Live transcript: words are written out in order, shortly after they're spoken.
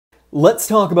Let's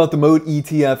talk about the MOAT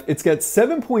ETF. It's got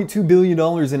 $7.2 billion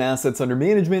in assets under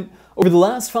management. Over the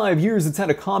last 5 years, it's had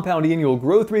a compound annual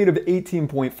growth rate of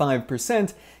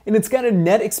 18.5%, and it's got a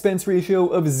net expense ratio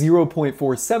of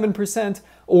 0.47%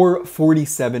 or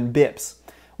 47 bips.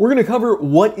 We're going to cover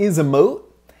what is a MOAT,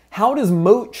 how does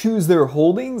MOAT choose their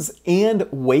holdings and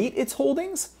weight its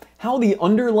holdings, how the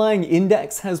underlying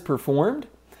index has performed,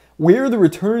 where the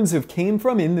returns have came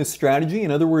from in this strategy,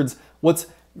 in other words, what's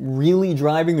really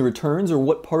driving the returns or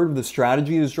what part of the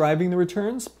strategy is driving the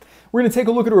returns. We're going to take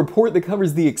a look at a report that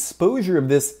covers the exposure of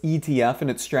this ETF and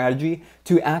its strategy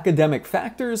to academic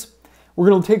factors. We're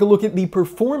going to take a look at the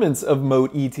performance of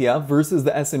MOAT ETF versus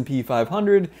the S&P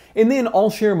 500, and then I'll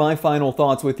share my final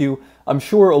thoughts with you. I'm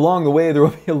sure along the way there will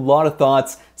be a lot of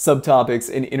thoughts,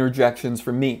 subtopics, and interjections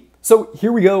from me. So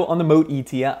here we go on the MOAT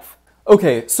ETF.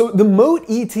 Okay, so the MOAT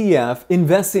ETF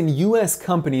invests in US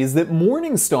companies that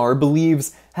Morningstar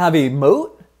believes have a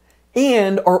moat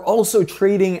and are also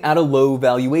trading at a low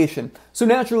valuation. So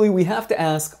naturally, we have to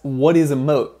ask, what is a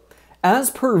moat? As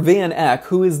per Vaneck,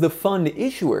 who is the fund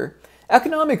issuer,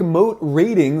 economic moat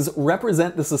ratings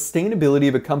represent the sustainability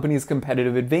of a company's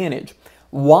competitive advantage.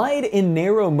 Wide and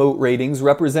narrow moat ratings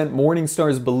represent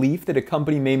Morningstar's belief that a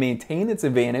company may maintain its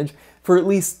advantage for at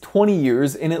least 20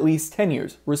 years and at least 10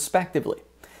 years, respectively.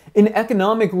 An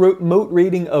economic moat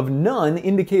rating of none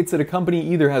indicates that a company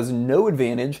either has no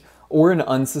advantage or an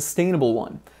unsustainable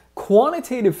one.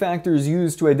 Quantitative factors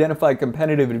used to identify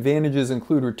competitive advantages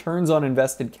include returns on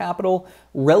invested capital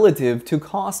relative to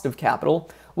cost of capital,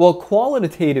 while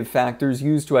qualitative factors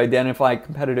used to identify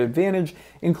competitive advantage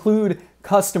include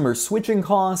customer switching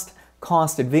cost,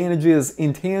 cost advantages,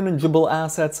 intangible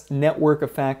assets, network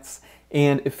effects,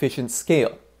 and efficient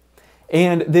scale.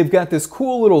 And they've got this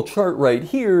cool little chart right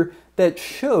here that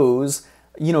shows,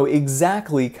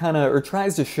 exactly or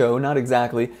tries to show, not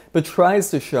exactly, but tries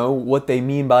to show what they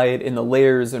mean by it in the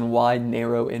layers and wide,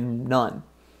 narrow, and none,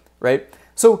 right?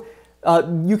 So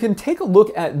you can take a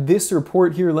look at this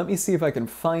report here. Let me see if I can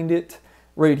find it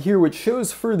right here, which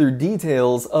shows further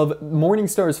details of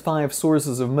Morningstar's 5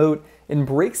 sources of moat and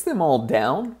breaks them all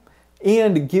down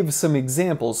and gives some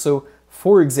examples. So,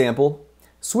 for example,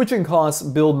 switching costs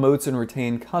build moats and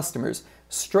retain customers.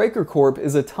 Stryker Corp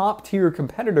is a top-tier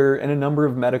competitor in a number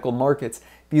of medical markets.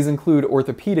 These include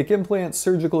orthopedic implants,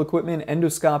 surgical equipment,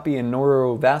 endoscopy, and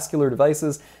neurovascular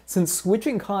devices. Since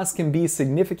switching costs can be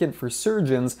significant for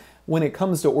surgeons when it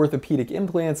comes to orthopedic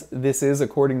implants, this is,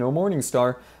 according to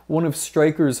Morningstar, one of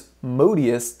Stryker's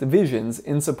moatiest divisions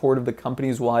in support of the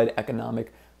company's wide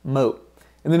economic moat.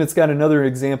 And then it's got another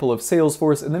example of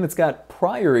Salesforce, and then it's got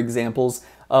prior examples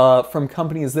from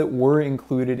companies that were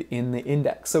included in the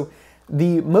index. So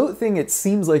the moat thing, it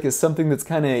seems like, is something that's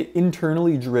kind of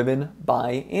internally driven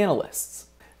by analysts.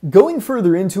 Going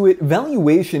further into it,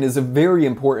 valuation is a very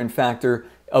important factor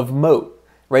of moat,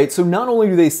 right? So not only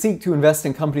do they seek to invest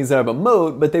in companies that have a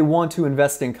moat, but they want to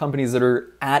invest in companies that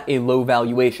are at a low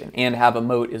valuation and have a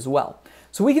moat as well.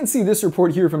 So we can see this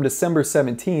report here from December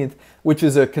 17th, which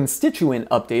is a constituent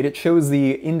update. It shows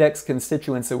the index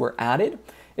constituents that were added.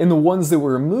 And the ones that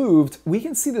were removed, we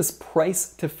can see this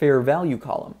price to fair value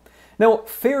column. Now,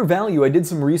 fair value, I did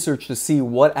some research to see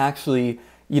what actually,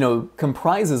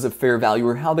 comprises of fair value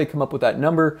or how they come up with that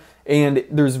number. And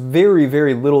there's very,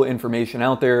 very little information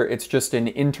out there. It's just an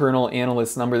internal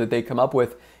analyst number that they come up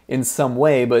with in some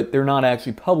way, but they're not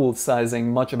actually publicizing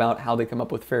much about how they come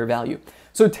up with fair value.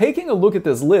 So taking a look at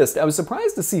this list, I was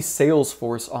surprised to see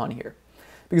Salesforce on here,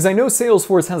 because I know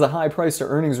Salesforce has a high price to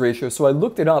earnings ratio, so I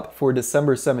looked it up for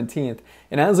December 17th,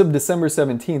 and as of December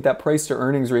 17th, that price to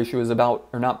earnings ratio is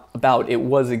it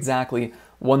was exactly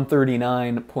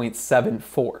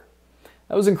 139.74.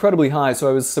 That was incredibly high, so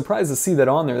I was surprised to see that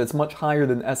on there. That's much higher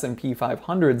than S&P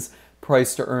 500's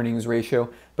price to earnings ratio,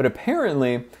 but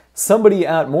apparently somebody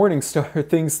at Morningstar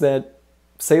thinks that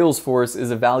Salesforce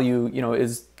is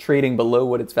is trading below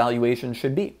what its valuation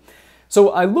should be. So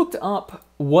I looked up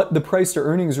what the price to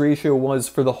earnings ratio was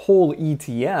for the whole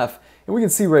ETF, and we can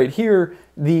see right here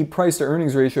the price to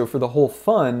earnings ratio for the whole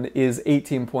fund is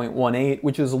 18.18,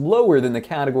 which is lower than the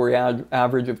category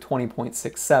average of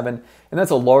 20.67, and that's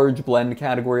a large blend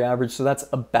category average, so that's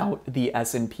about the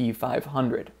S&P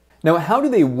 500. Now, how do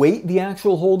they weight the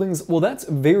actual holdings? Well, that's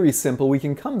very simple. We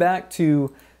can come back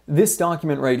to this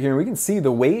document right here, and we can see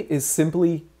the weight is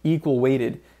simply equal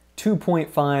weighted.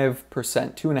 2.5%,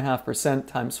 2.5%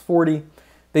 times 40.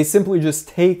 They simply just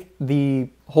take the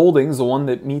holdings, the one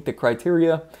that meet the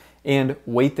criteria, and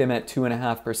weight them at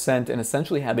 2.5% and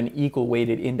essentially have an equal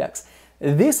weighted index.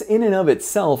 This in and of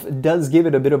itself does give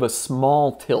it a bit of a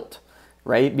small tilt,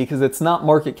 right? Because it's not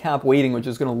market cap weighting, which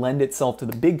is going to lend itself to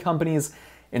the big companies.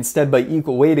 Instead, by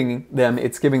equal weighting them,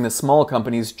 it's giving the small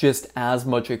companies just as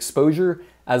much exposure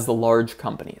as the large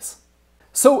companies.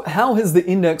 So how has the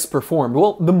index performed?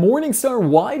 Well, the Morningstar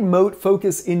Wide Moat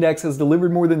Focus Index has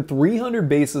delivered more than 300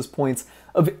 basis points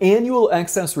of annual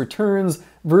excess returns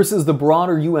versus the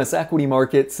broader US equity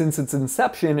market since its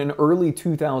inception in early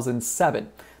 2007.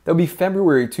 That would be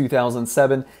February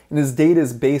 2007, and this data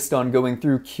is based on going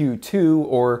through Q2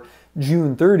 or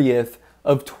June 30th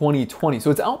of 2020.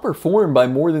 So it's outperformed by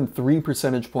more than 3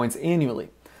 percentage points annually.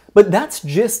 But that's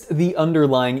just the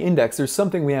underlying index. There's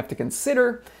something we have to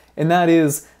consider, and that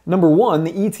is, number one,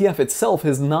 the ETF itself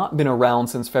has not been around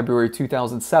since February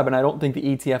 2007. I don't think the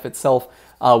ETF itself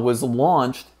was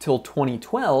launched till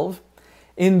 2012.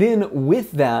 And then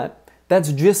with that,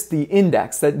 that's just the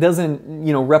index. That doesn't,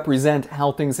 represent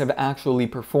how things have actually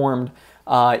performed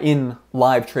in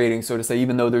live trading, so to say,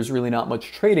 even though there's really not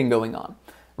much trading going on,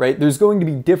 right? There's going to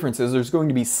be differences. There's going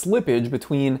to be slippage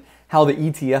between how the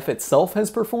ETF itself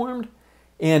has performed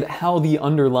and how the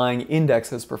underlying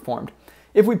index has performed.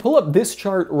 If we pull up this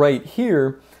chart right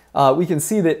here, we can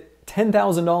see that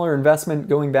 $10,000 investment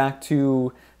going back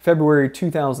to February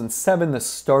 2007, the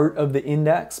start of the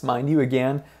index. Mind you,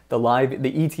 again, the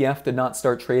ETF did not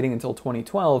start trading until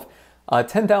 2012.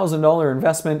 $10,000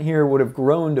 investment here would have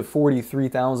grown to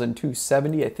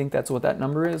 $43,270. I think that's what that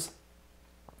number is.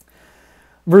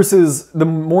 Versus the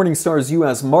Morningstar's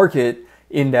US market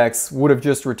index would have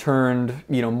just returned,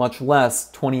 much less,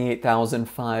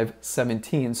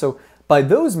 $28,517. So by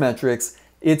those metrics,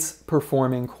 it's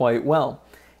performing quite well.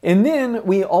 And then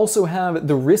we also have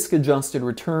the risk-adjusted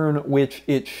return, which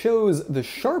it shows the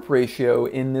Sharpe ratio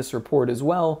in this report as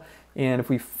well. And if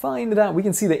we find that, we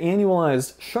can see the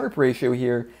annualized Sharpe ratio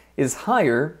here is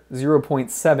higher,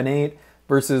 0.78,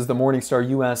 versus the Morningstar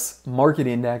US Market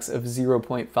Index of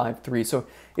 0.53. So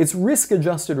its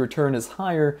risk-adjusted return is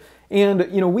higher. And,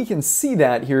 we can see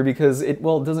that here because it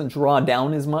doesn't draw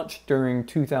down as much during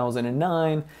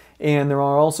 2009. And there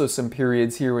are also some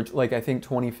periods here, which, like I think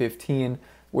 2015,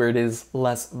 where it is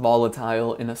less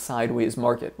volatile in a sideways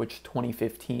market, which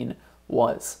 2015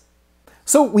 was.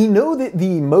 So we know that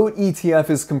the MOAT ETF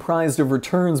is comprised of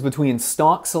returns between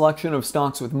stock selection of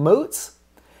stocks with moats,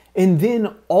 and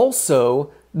then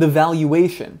also the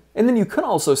valuation. And then you could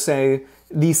also say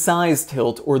the size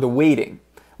tilt or the weighting.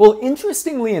 Well,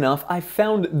 interestingly enough, I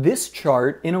found this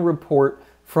chart in a report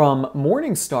from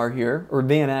Morningstar here, or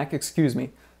Vaneck, excuse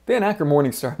me. Vaneck or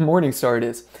Morningstar? Morningstar it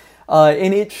is.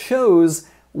 And it shows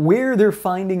where they're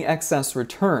finding excess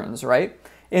returns, right?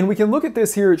 And we can look at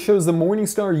this here. It shows the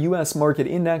Morningstar US Market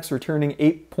Index returning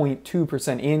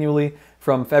 8.2% annually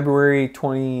from February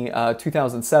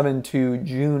 2007 to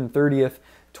June 30th,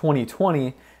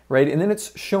 2020, right? And then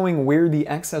it's showing where the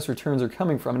excess returns are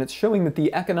coming from. And it's showing that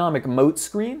the economic moat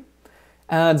screen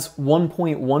adds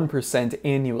 1.1%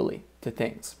 annually to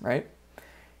things, right?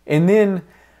 And then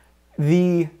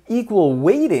the equal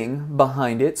weighting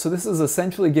behind it, so this is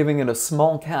essentially giving it a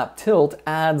small cap tilt,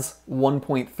 adds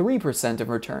 1.3% of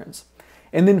returns.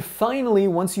 And then finally,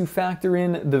 once you factor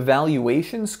in the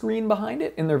valuation screen behind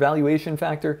it, in their valuation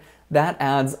factor, that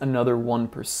adds another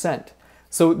 1%.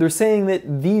 So they're saying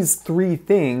that these three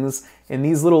things and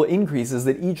these little increases,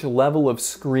 that each level of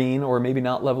screen, or maybe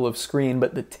not level of screen,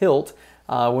 but the tilt,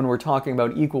 when we're talking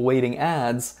about equal weighting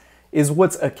adds, is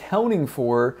what's accounting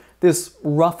for this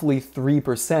roughly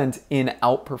 3% in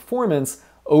outperformance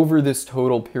over this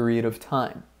total period of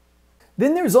time.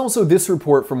 Then there's also this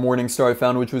report from Morningstar I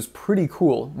found, which was pretty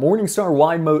cool. Morningstar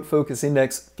Wide Moat Focus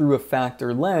Index through a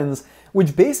factor lens,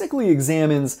 which basically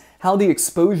examines how the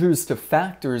exposures to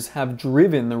factors have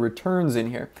driven the returns in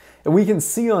here. And we can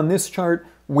see on this chart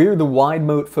where the Wide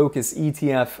Moat Focus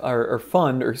ETF or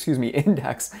fund, or excuse me,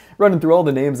 index, running through all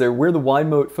the names there, where the Wide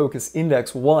Moat Focus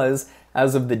Index was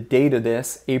as of the date of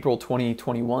this, April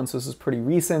 2021, so this is pretty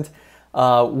recent,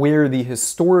 where the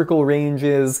historical range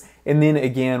is, and then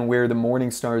again where the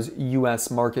Morningstar's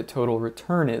US market total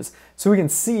return is. So we can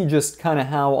see just kind of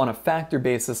how, on a factor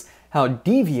basis, how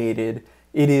deviated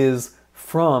it is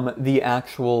from the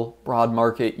actual broad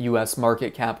market US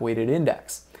market cap weighted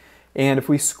index. And if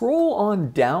we scroll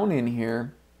on down in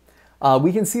here,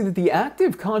 we can see that the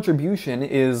active contribution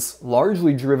is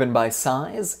largely driven by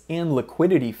size and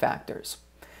liquidity factors.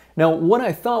 Now, what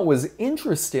I thought was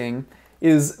interesting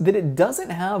is that it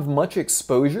doesn't have much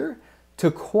exposure to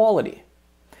quality.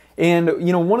 And,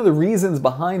 one of the reasons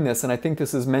behind this, and I think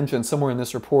this is mentioned somewhere in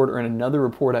this report or in another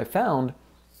report I found,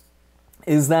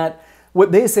 is that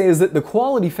what they say is that the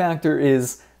quality factor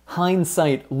is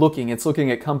hindsight looking. It's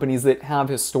looking at companies that have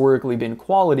historically been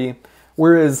quality,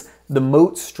 whereas the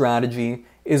MOAT strategy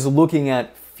is looking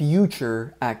at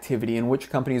future activity and which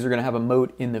companies are going to have a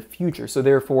moat in the future. So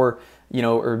therefore,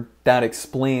 or that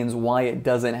explains why it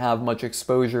doesn't have much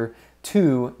exposure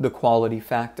to the quality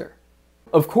factor.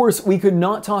 Of course, we could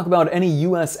not talk about any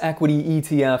US equity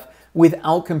ETF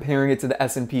without comparing it to the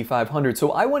S&P 500.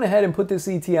 So I went ahead and put this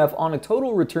ETF on a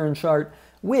total return chart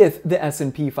with the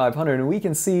S&P 500, and we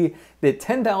can see that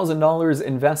 $10,000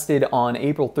 invested on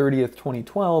April 30th,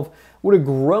 2012 would have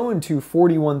grown to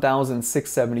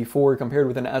 $41,674 compared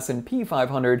with an S&P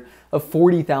 500 of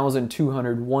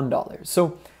 $40,201.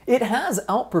 So it has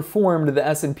outperformed the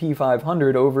S&P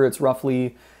 500 over its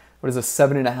roughly, a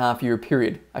 7.5-year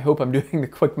period. I hope I'm doing the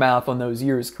quick math on those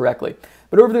years correctly.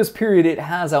 But over this period, it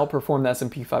has outperformed the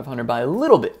S&P 500 by a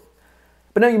little bit.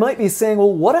 But now you might be saying,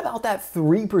 well, what about that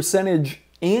 3%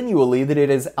 annually that it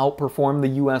has outperformed the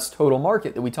US total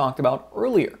market that we talked about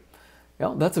earlier?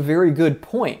 Well, that's a very good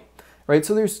point, right?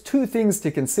 So there's two things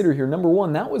to consider here. Number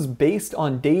one, that was based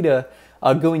on data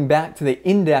going back to the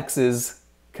index's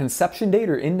conception date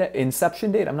or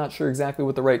inception date. I'm not sure exactly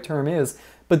what the right term is,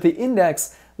 but the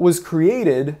index was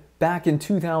created back in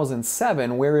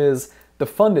 2007, whereas the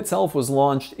fund itself was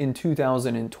launched in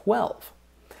 2012.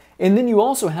 And then you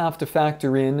also have to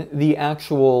factor in the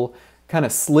actual kind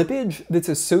of slippage that's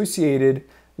associated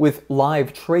with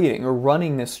live trading or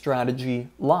running this strategy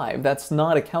live. That's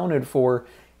not accounted for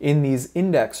in these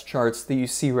index charts that you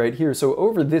see right here. So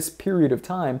over this period of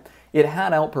time, it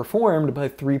had outperformed by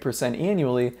 3%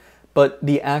 annually, but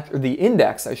the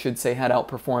index, I should say, had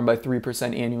outperformed by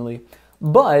 3% annually.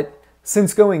 But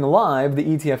since going live, the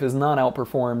ETF has not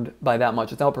outperformed by that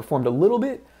much. It's outperformed a little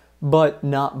bit, but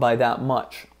not by that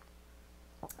much.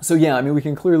 So yeah, I mean, we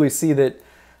can clearly see that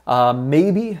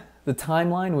maybe the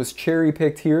timeline was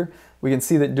cherry-picked here. We can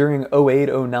see that during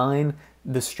 08, 09,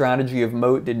 the strategy of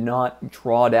MOAT did not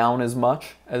draw down as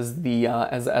much as the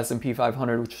S&P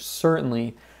 500, which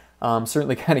certainly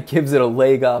kind of gives it a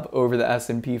leg up over the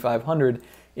S&P 500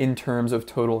 in terms of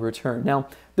total return. Now,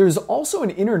 there's also an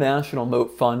international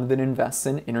MOAT fund that invests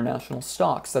in international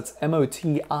stocks. That's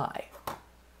MOTI.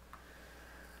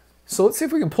 So let's see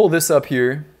if we can pull this up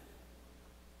here.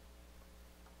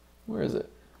 Where is it?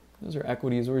 Those are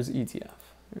equities. Where's ETF?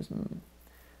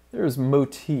 There's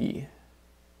MOTI.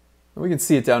 We can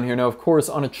see it down here. Now, of course,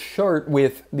 on a chart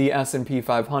with the S&P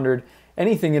 500,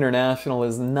 anything international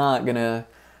is not gonna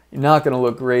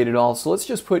look great at all. So let's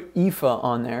just put EFA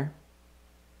on there.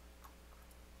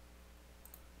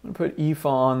 I'm going to put EFA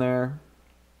on there.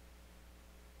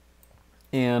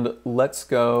 And let's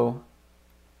go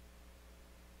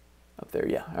up there.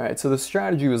 Yeah. All right. So the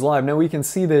strategy was live. Now we can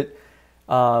see that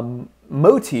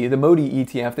MOTI, the MOTI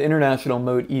ETF, the international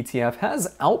MOAT ETF,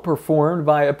 has outperformed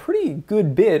by a pretty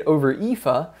good bit over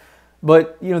EFA.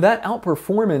 But, that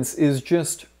outperformance is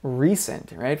just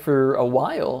recent, right? For a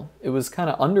while, it was kind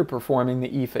of underperforming the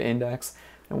EFA index.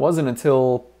 It wasn't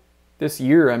until this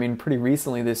year, I mean, pretty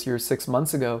recently this year, 6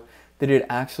 months ago, that it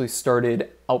actually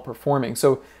started outperforming.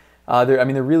 So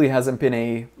there really hasn't been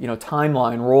a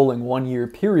timeline rolling 1 year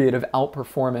period of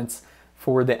outperformance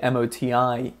for the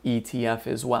MOTI ETF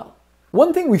as well.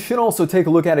 One thing we should also take a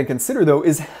look at and consider, though,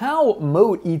 is how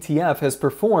MOAT ETF has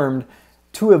performed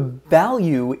to a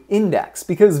value index,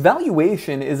 because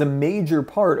valuation is a major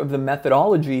part of the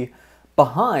methodology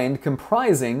behind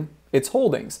comprising its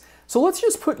holdings. So let's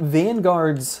just put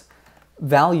Vanguard's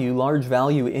large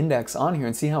value index on here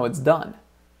and see how it's done.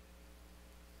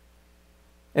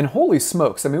 And holy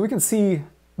smokes, I mean, we can see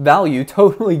value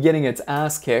totally getting its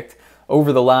ass kicked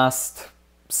over the last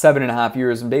 7.5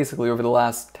 years, and basically over the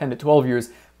last 10 to 12 years,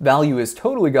 value has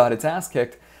totally got its ass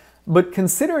kicked. But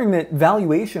considering that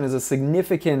valuation is a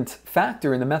significant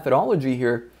factor in the methodology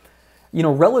here,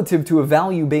 relative to a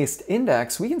value-based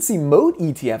index, we can see MOAT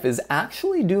ETF is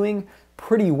actually doing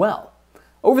pretty well.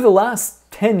 Over the last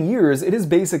 10 years, it has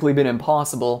basically been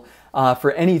impossible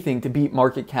for anything to beat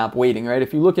market cap weighting, right?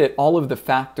 If you look at all of the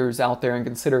factors out there and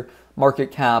consider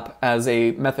market cap as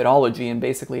a methodology and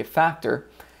basically a factor,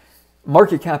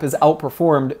 market cap has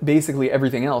outperformed basically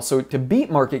everything else. So to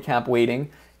beat market cap weighting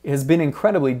has been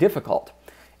incredibly difficult.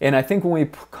 And I think when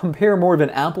we compare more of an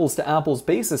apples to apples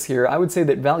basis here, I would say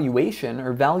that valuation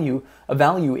or a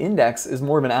value index is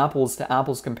more of an apples to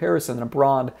apples comparison than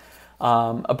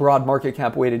a broad market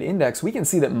cap weighted index. We can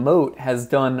see that MOAT has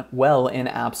done well and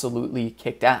absolutely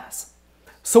kicked ass.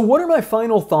 So what are my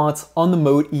final thoughts on the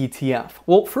MOAT ETF?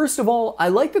 Well, first of all, I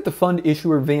like that the fund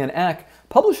issuer Vaneck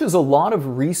publishes a lot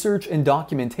of research and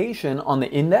documentation on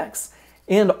the index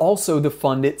and also the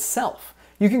fund itself.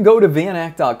 You can go to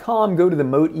vaneck.com, go to the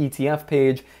MOAT ETF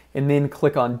page, and then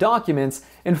click on Documents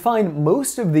and find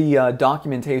most of the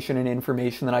documentation and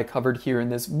information that I covered here in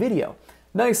this video.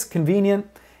 Nice, convenient.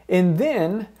 And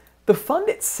then the fund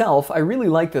itself, I really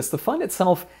like this. The fund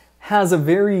itself has a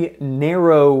very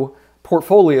narrow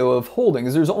portfolio of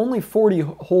holdings. There's only 40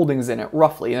 holdings in it,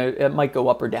 roughly. And it might go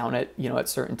up or down at, at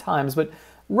certain times, but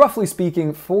roughly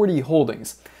speaking, 40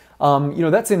 holdings.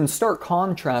 That's in stark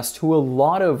contrast to a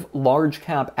lot of large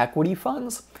cap equity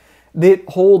funds that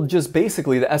hold just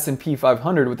basically the S&P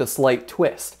 500 with a slight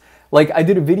twist. Like I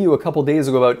did a video a couple days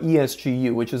ago about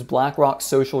ESGU, which is BlackRock's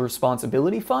Social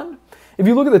Responsibility Fund. If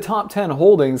you look at the top 10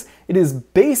 holdings, it is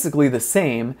basically the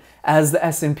same as the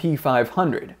S&P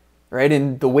 500, right?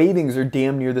 And the weightings are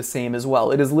damn near the same as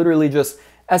well. It is literally just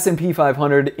S&P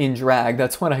 500 in drag,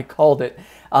 that's what I called it.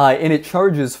 And it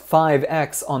charges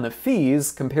 5x on the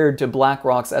fees compared to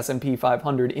BlackRock's S&P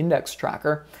 500 index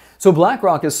tracker. So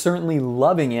BlackRock is certainly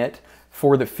loving it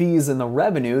for the fees and the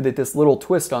revenue that this little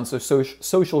twist on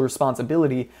social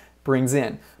responsibility brings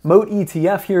in. MOAT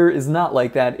ETF here is not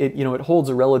like that. It holds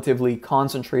a relatively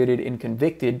concentrated and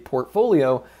convicted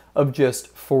portfolio of just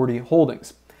 40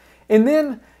 holdings. And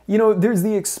then, there's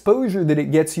the exposure that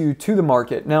it gets you to the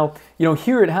market. Now,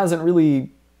 here it hasn't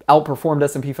really outperformed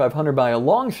S&P 500 by a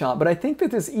long shot, but I think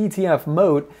that this ETF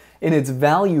MOAT in its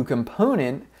value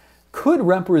component could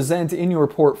represent in your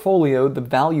portfolio the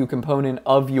value component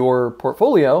of your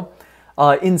portfolio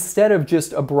instead of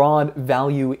just a broad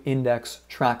value index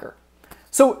tracker.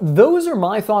 So those are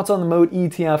my thoughts on the MOAT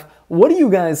ETF. What do you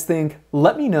guys think?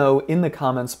 Let me know in the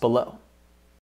comments below.